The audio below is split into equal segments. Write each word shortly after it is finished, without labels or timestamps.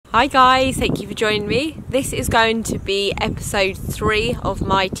Hi guys, thank you for joining me. This is going to be episode 3 of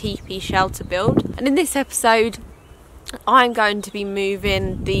my Tipi shelter build, and in this episode I'm going to be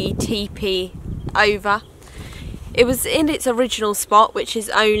moving the Tipi over. It was in its original spot, which is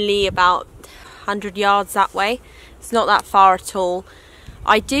only about 100 yards that way. It's not that far at all.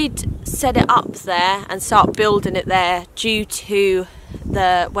 I did set it up there and start building it there due to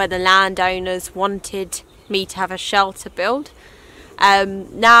where the landowners wanted me to have a shelter build.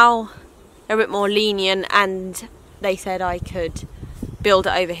 Now they're a bit more lenient and they said I could build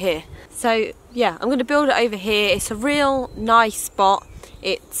it over here. So yeah, I'm going to build it over here. It's a real nice spot.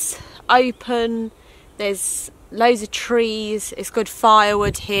 It's open, there's loads of trees, it's good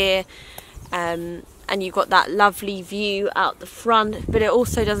firewood here, and you've got that lovely view out the front, but it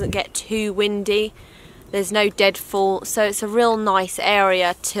also doesn't get too windy. There's no deadfall, so it's a real nice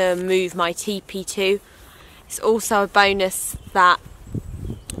area to move my Tipi to. It's also a bonus that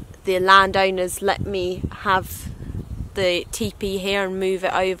the landowners let me have the Tipi here and move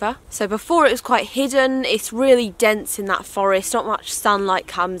it over. So before it was quite hidden. It's really dense in that forest, not much sunlight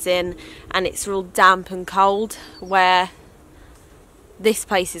comes in, and it's real damp and cold, where this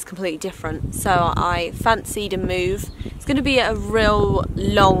place is completely different. So I fancied a move. It's going to be a real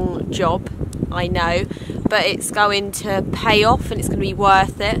long job, I know, but it's going to pay off and it's going to be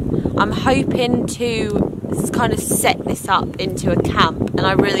worth it. I'm hoping to kind of set this up into a camp, and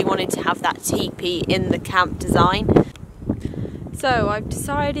I really wanted to have that Tipi in the camp design. So I've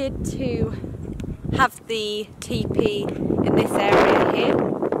decided to have the Tipi in this area here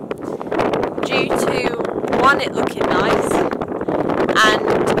due to, one, it looking nice,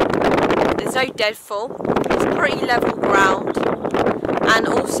 and there's no deadfall, it's pretty level ground, and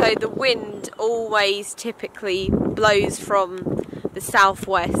also the wind always typically blows from the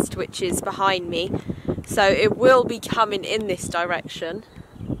southwest, which is behind me, so it will be coming in this direction.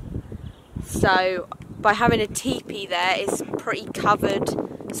 So by having a Tipi there, it's pretty covered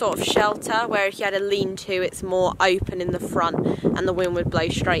sort of shelter, where if you had a lean-to it's more open in the front and the wind would blow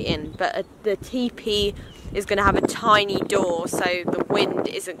straight in. But the Tipi is going to have a tiny door, so the wind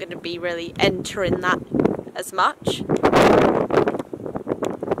isn't going to be really entering that as much.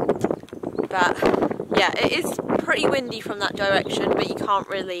 But yeah, it is pretty windy from that direction, but you can't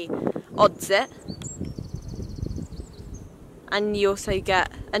really odds it. And you also get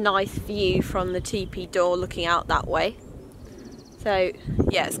a nice view from the Tipi door looking out that way. So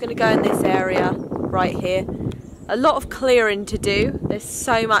yeah, it's going to go in this area right here. A lot of clearing to do. There's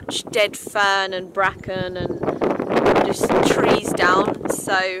so much dead fern and bracken and just trees down,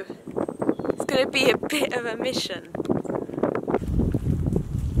 so it's going to be a bit of a mission.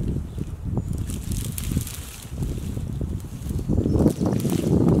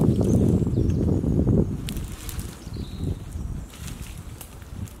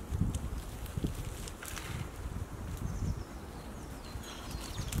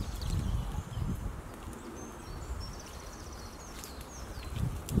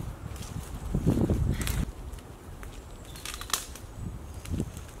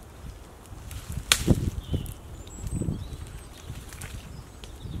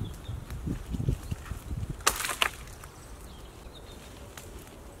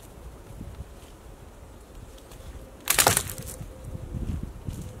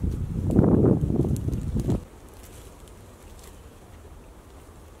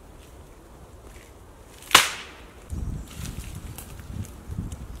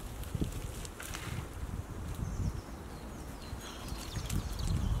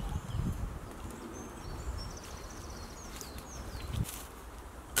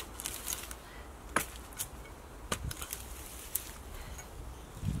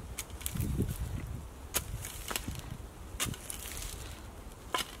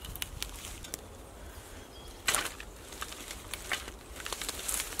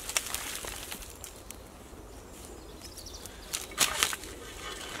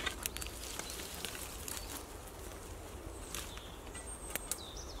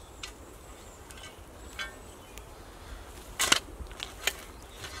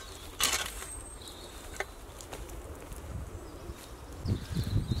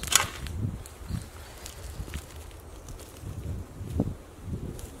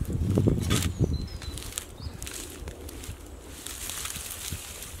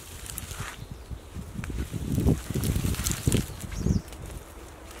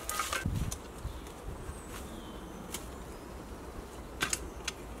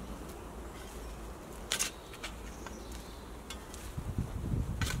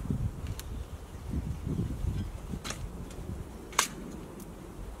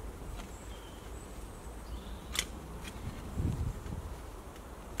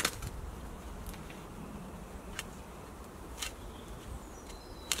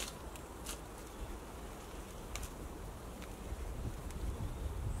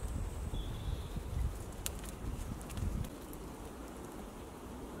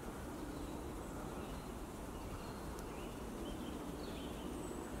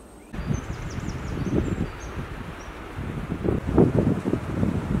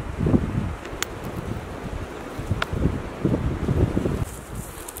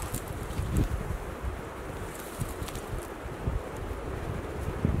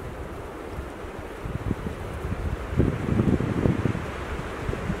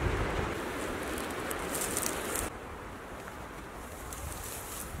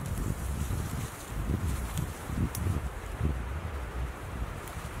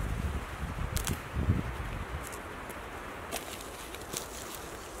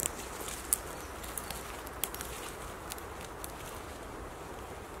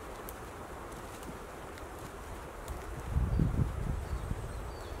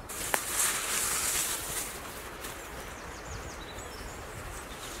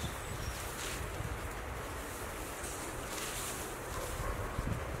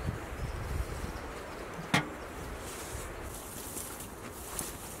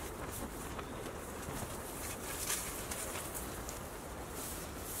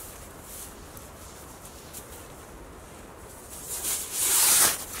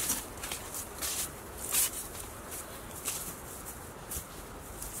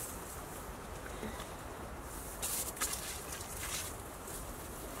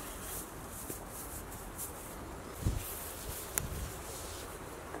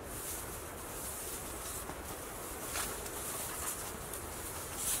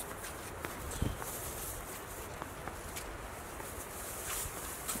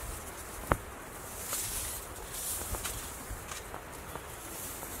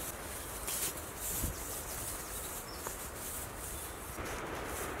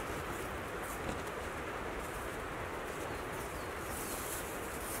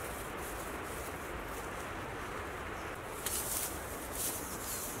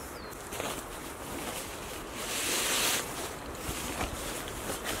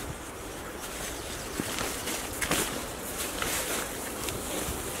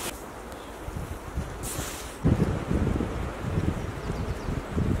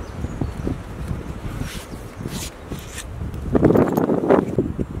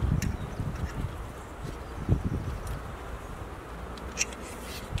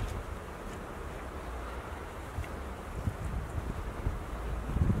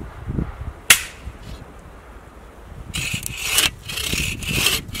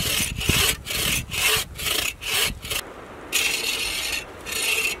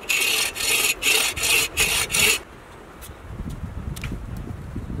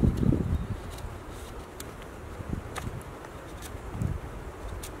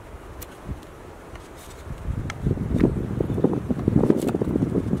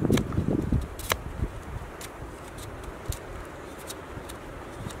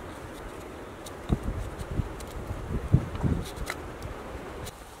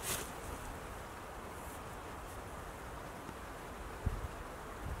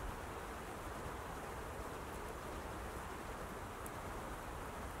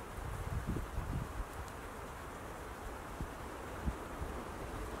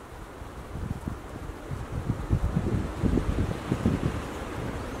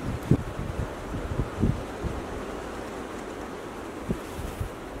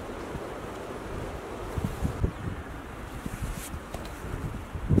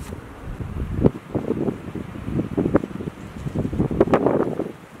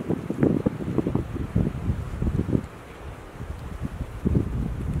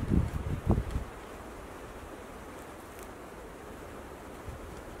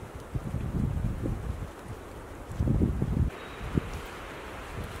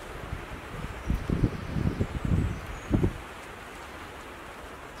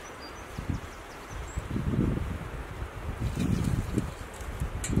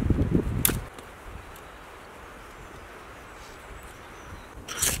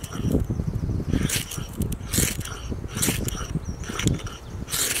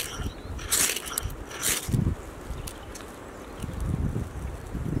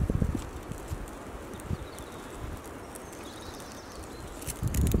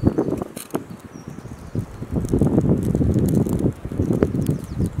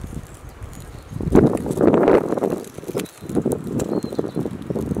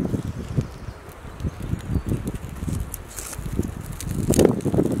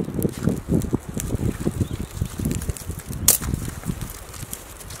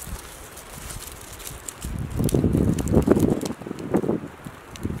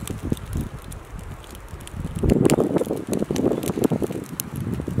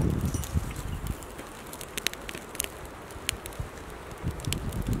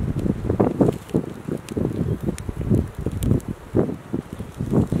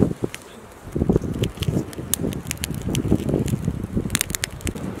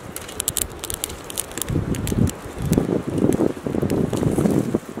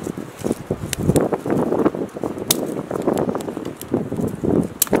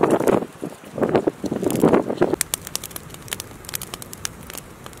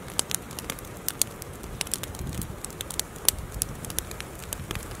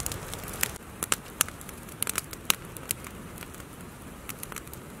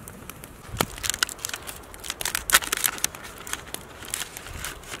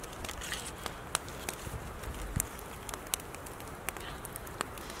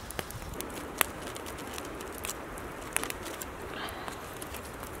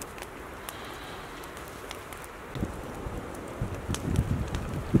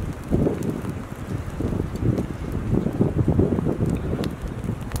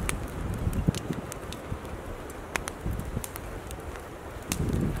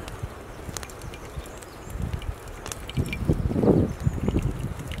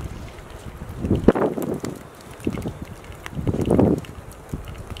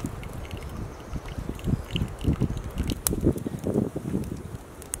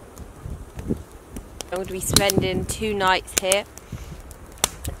 going to be spending 2 nights here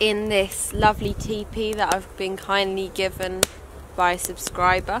in this lovely teepee that I've been kindly given by a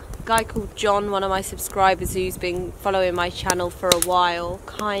subscriber. A guy called John, one of my subscribers who's been following my channel for a while,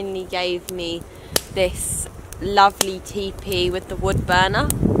 kindly gave me this lovely teepee with the wood burner.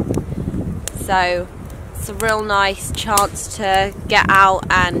 So it's a real nice chance to get out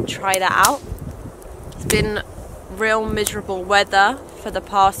and try that out. It's been real miserable weather for the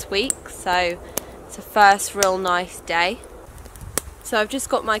past week, so it's the first real nice day. So I've just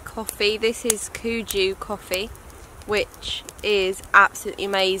got my coffee. This is Kuju coffee, which is absolutely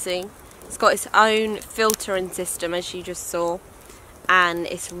amazing. It's got its own filtering system, as you just saw, and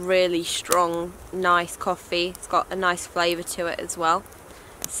it's really strong, nice coffee. It's got a nice flavour to it as well.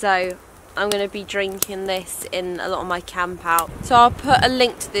 So I'm going to be drinking this in a lot of my camp out. So I'll put a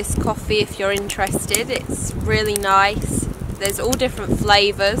link to this coffee if you're interested. It's really nice. There's all different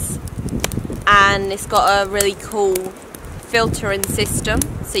flavours, and it's got a really cool filtering system,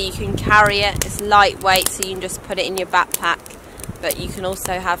 so you can carry it. It's lightweight, so you can just put it in your backpack, but you can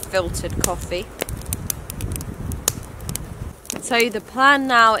also have filtered coffee. So the plan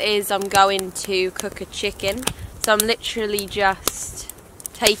now is I'm going to cook a chicken. So I'm literally just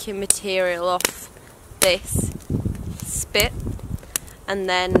taking material off this spit, and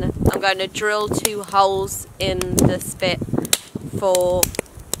then I'm going to drill 2 holes in the spit for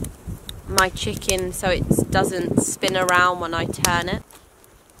my chicken so it doesn't spin around when I turn it.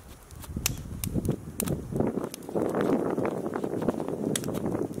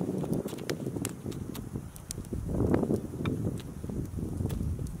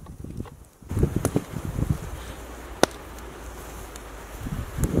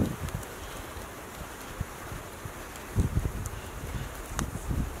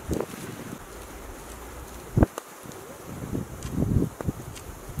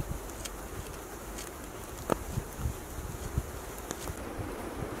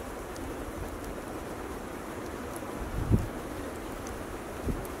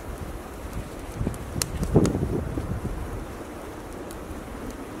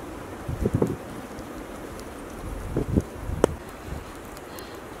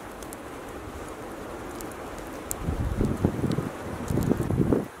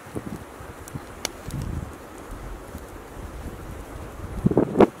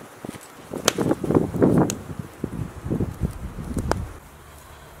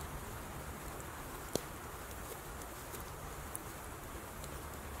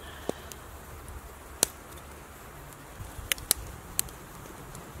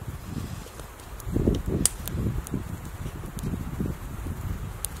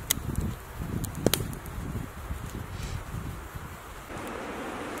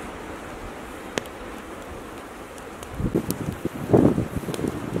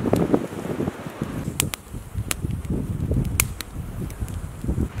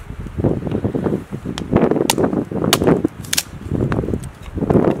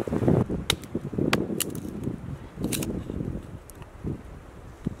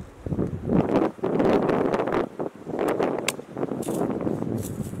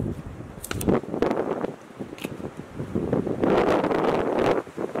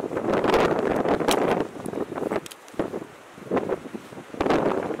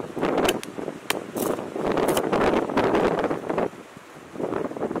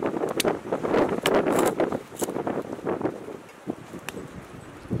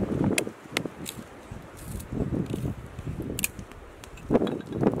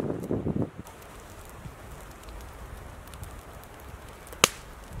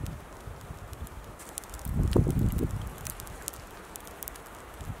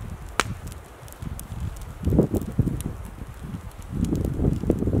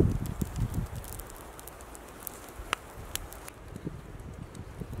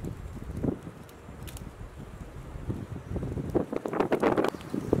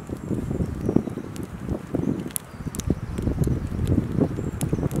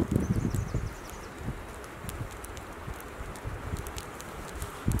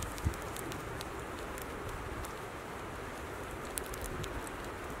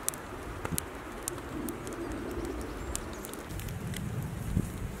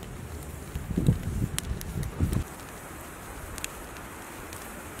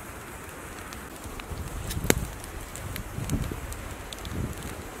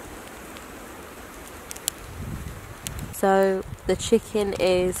 So the chicken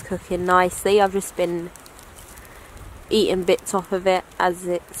is cooking nicely. I've just been eating bits off of it as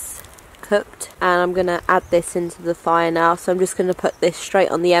it's cooked, and I'm going to add this into the fire now. So I'm just going to put this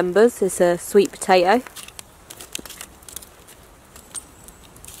straight on the embers. It's a sweet potato.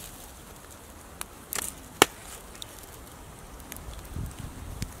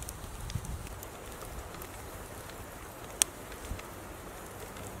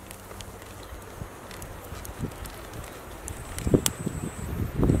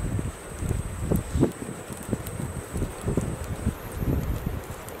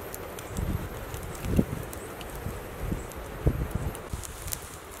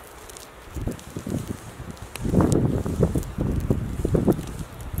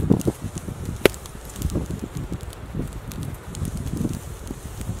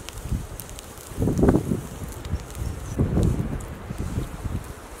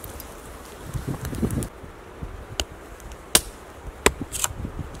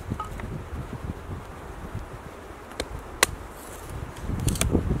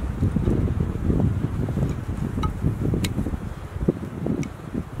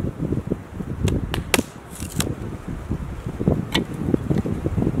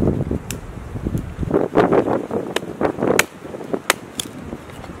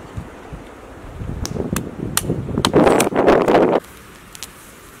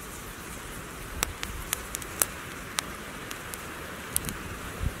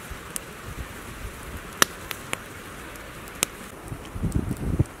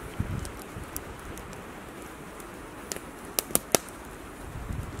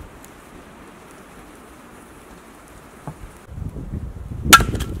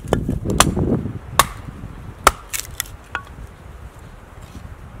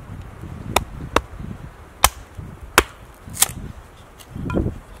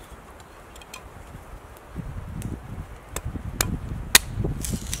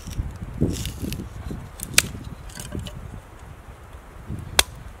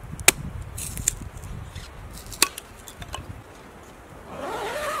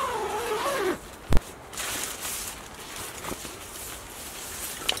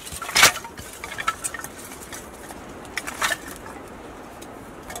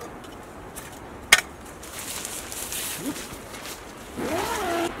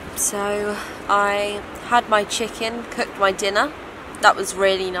 So I had my chicken, cooked my dinner. That was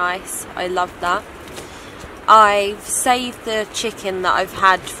really nice. I loved that. I've saved the chicken that I've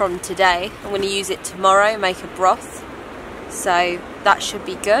had from today. I'm going to use it tomorrow, make a broth. So that should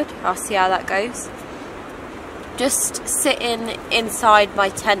be good. I'll see how that goes. Just sitting inside my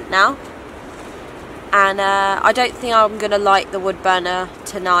tent now. And I don't think I'm going to light the wood burner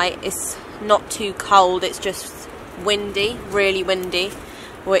tonight. It's not too cold, it's just windy, really windy,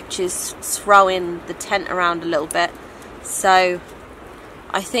 which is throwing the tent around a little bit. So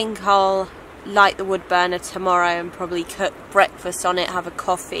I think I'll light the wood burner tomorrow and probably cook breakfast on it, have a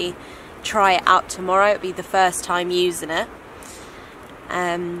coffee, try it out tomorrow. It'll be the first time using it.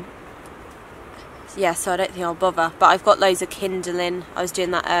 Yeah, so I don't think I'll bother. But I've got loads of kindling. I was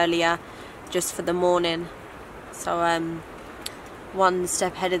doing that earlier just for the morning. So one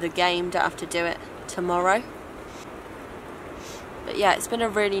step ahead of the game, don't have to do it tomorrow. But yeah, it's been a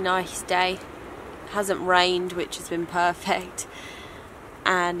really nice day. It hasn't rained, which has been perfect.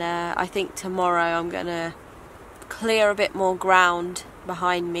 And I think tomorrow I'm going to clear a bit more ground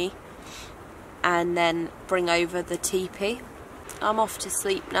behind me and then bring over the teepee. I'm off to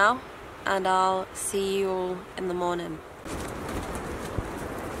sleep now, and I'll see you all in the morning.